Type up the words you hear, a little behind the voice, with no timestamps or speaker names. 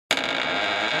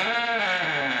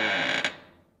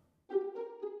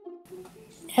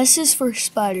S is for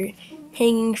spider,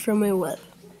 hanging from a web.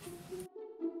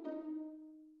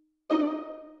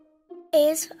 A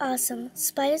is awesome.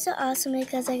 Spiders are awesome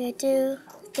because they can do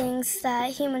things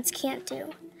that humans can't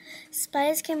do.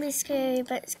 Spiders can be scary,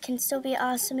 but can still be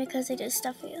awesome because they do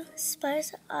stuff for you.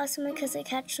 Spiders are awesome because they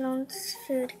catch their own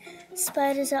food.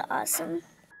 Spiders are awesome.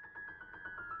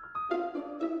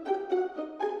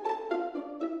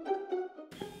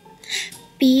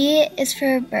 B is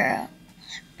for burrow.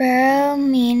 Burrow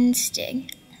means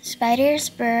dig. Spiders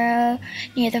burrow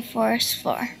near the forest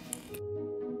floor.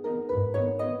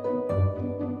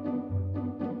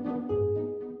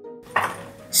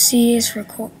 C is for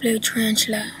cold blue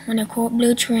tarantula. When a cold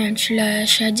blue tarantula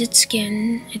sheds its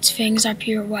skin, its fangs are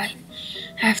pure white.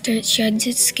 After it sheds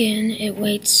its skin, it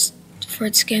waits for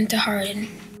its skin to harden.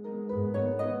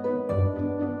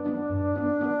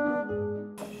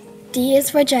 D is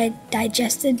for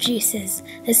digestive juices.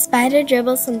 The spider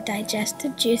dribbles some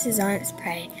digestive juices on its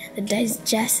prey. The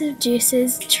digestive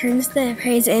juices turns the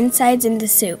prey's insides into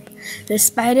soup. The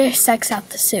spider sucks out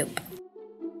the soup.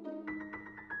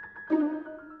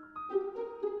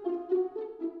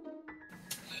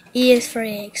 E is for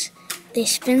eggs. They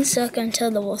spin silk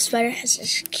until the wolf spider has a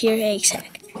secure egg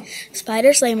sac.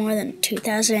 Spiders lay more than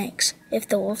 2,000 eggs. If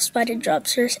the wolf spider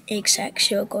drops her egg sac,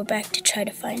 she will go back to try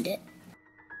to find it.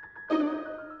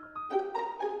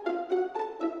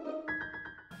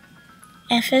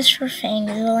 F is for fangs.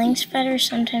 The lynx spider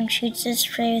sometimes shoots its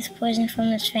prey with poison from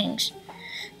its fangs.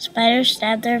 Spiders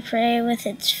stab their prey with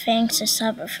its fangs to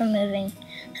stop it from moving.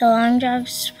 The long-jawed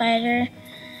spider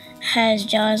has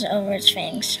jaws over its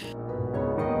fangs.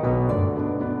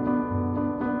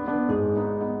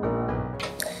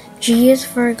 G is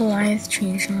for Goliath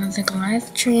tarantula. The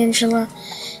Goliath tarantula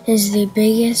is the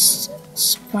biggest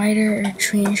spider or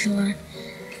tarantula.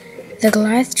 The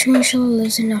Goliath tarantula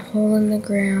lives in a hole in the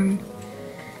ground.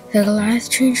 The Goliath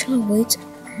tarantula waits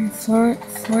on the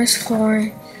forest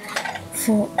floor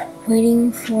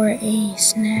waiting for a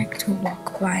snack to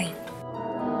walk by.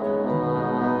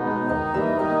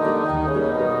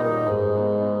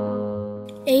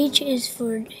 H is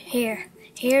for hair.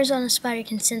 Hairs on a spider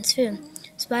can sense food.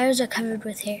 Spiders are covered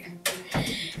with hair.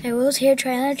 A rose-haired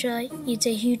tarantula eats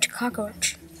a huge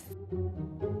cockroach.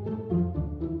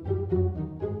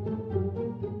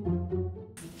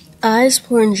 I is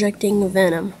for injecting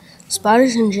venom.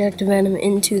 Spiders inject venom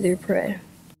into their prey.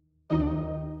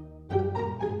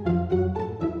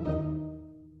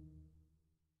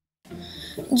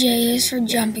 J is for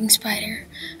jumping spider.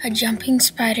 A jumping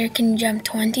spider can jump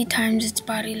 20 times its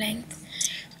body length.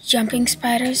 Jumping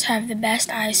spiders have the best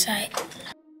eyesight.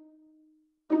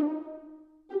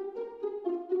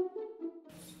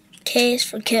 K is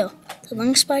for kill. The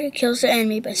lung spider kills their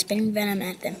enemy by spitting venom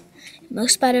at them.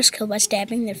 Most spiders kill by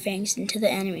stabbing their fangs into the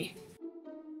enemy.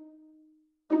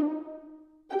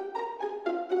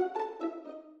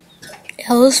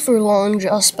 L is for long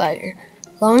jaw spider.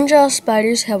 Long jaw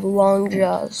spiders have long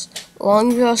jaws.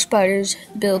 Long jaw spiders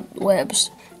build webs.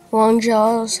 Long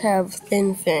jaws have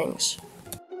thin fangs.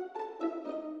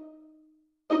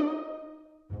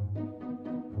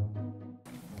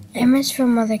 M is for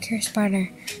mother care spider.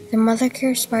 The mother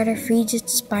care spider feeds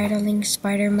its spiderlings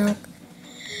spider milk.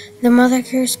 The mother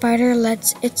care spider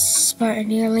lets its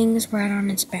spiderlings ride on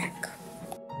its back.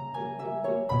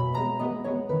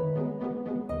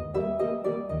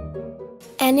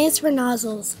 N is for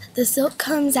nozzles. The silk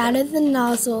comes out of the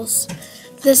nozzles.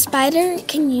 The spider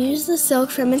can use the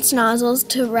silk from its nozzles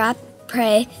to wrap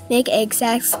prey, make egg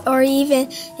sacs, or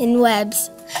even in webs.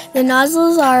 The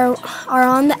nozzles are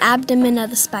on the abdomen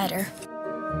of the spider.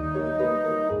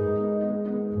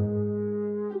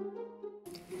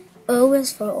 O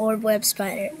is for orb web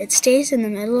spider. It stays in the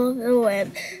middle of the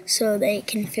web so they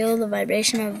can feel the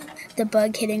vibration of the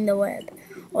bug hitting the web.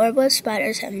 Orb web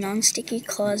spiders have non-sticky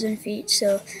claws and feet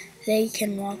so they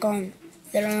can walk on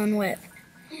their own web.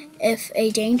 If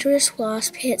a dangerous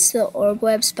wasp hits the orb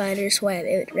web spider's web,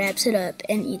 it wraps it up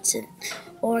and eats it,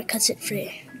 or cuts it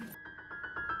free.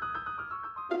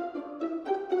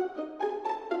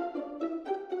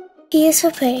 P is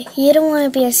for prey. You don't want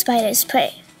to be a spider's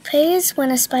prey. Prey is when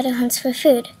a spider hunts for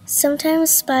food.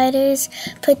 Sometimes spiders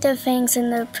put their fangs in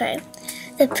the prey.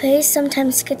 The prey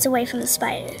sometimes gets away from the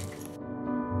spider.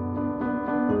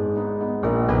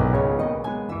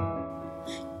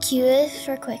 Q is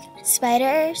for quick.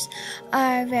 Spiders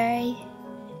are very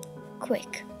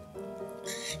quick.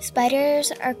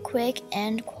 Spiders are quick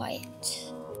and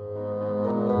quiet.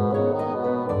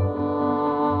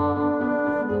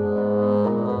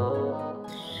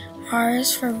 R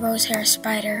is for rosehair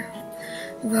spider.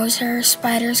 Rosehair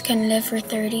spiders can live for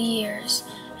 30 years.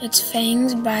 Its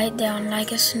fangs bite down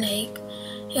like a snake.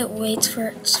 It waits for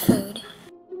its food.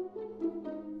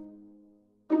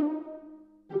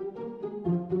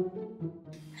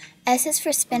 S is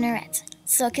for spinnerets.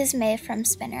 Silk is made from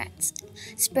spinnerets.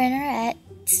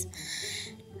 Spinnerets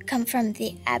come from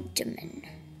the abdomen.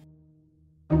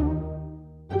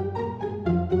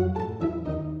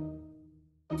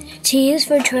 T is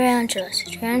for tarantulas.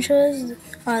 Tarantulas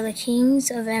are the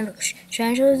kings of ambush.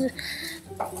 Tarantulas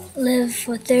live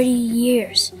for 30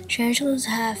 years. Tarantulas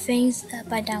have fangs that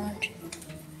bite downward.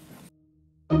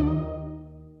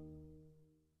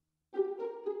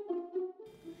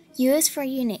 U is for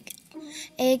unique.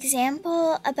 An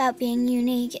example about being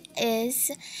unique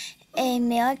is a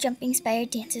male jumping spider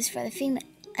dances for the female.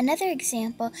 Another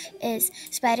example is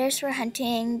spiders were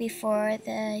hunting before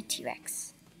the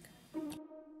T-Rex.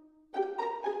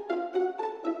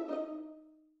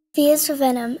 V is for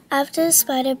venom. After the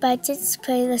spider bites its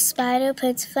prey, the spider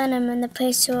puts venom in the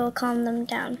place to calm them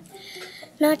down.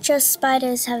 Not just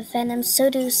spiders have venom, so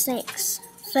do snakes.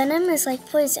 Venom is like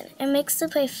poison. It makes the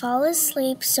prey fall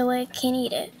asleep so it can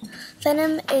eat it.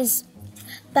 Venom is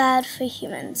bad for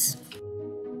humans.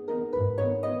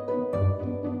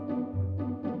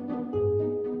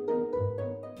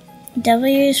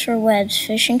 W is for webs.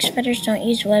 Fishing spiders don't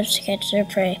use webs to catch their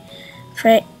prey.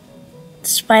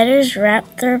 Spiders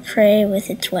wrap their prey with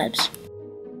its webs.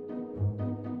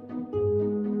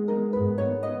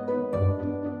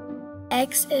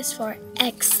 X is for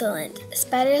excellent.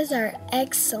 Spiders are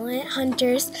excellent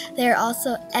hunters. They are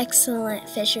also excellent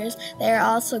fishers. They are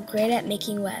also great at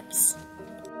making webs.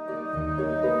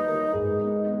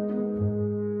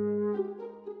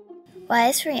 Y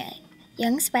is for young.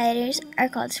 Young spiders are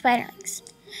called spiderlings.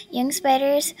 Young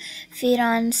spiders feed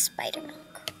on spider milk.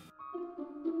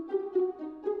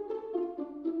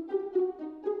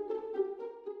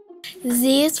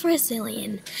 Z is for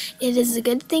zillion. It is a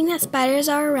good thing that spiders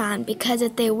are around because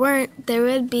if they weren't, there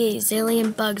would be a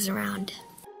zillion bugs around.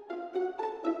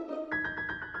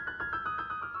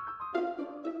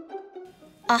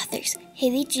 Authors: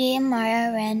 Haley G.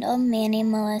 Amara, Randall, Manny,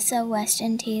 Melissa,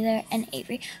 Weston, Taylor, and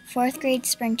Avery. 4th grade,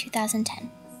 spring 2010.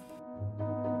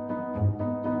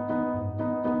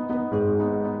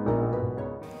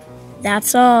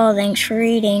 That's all. Thanks for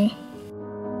reading.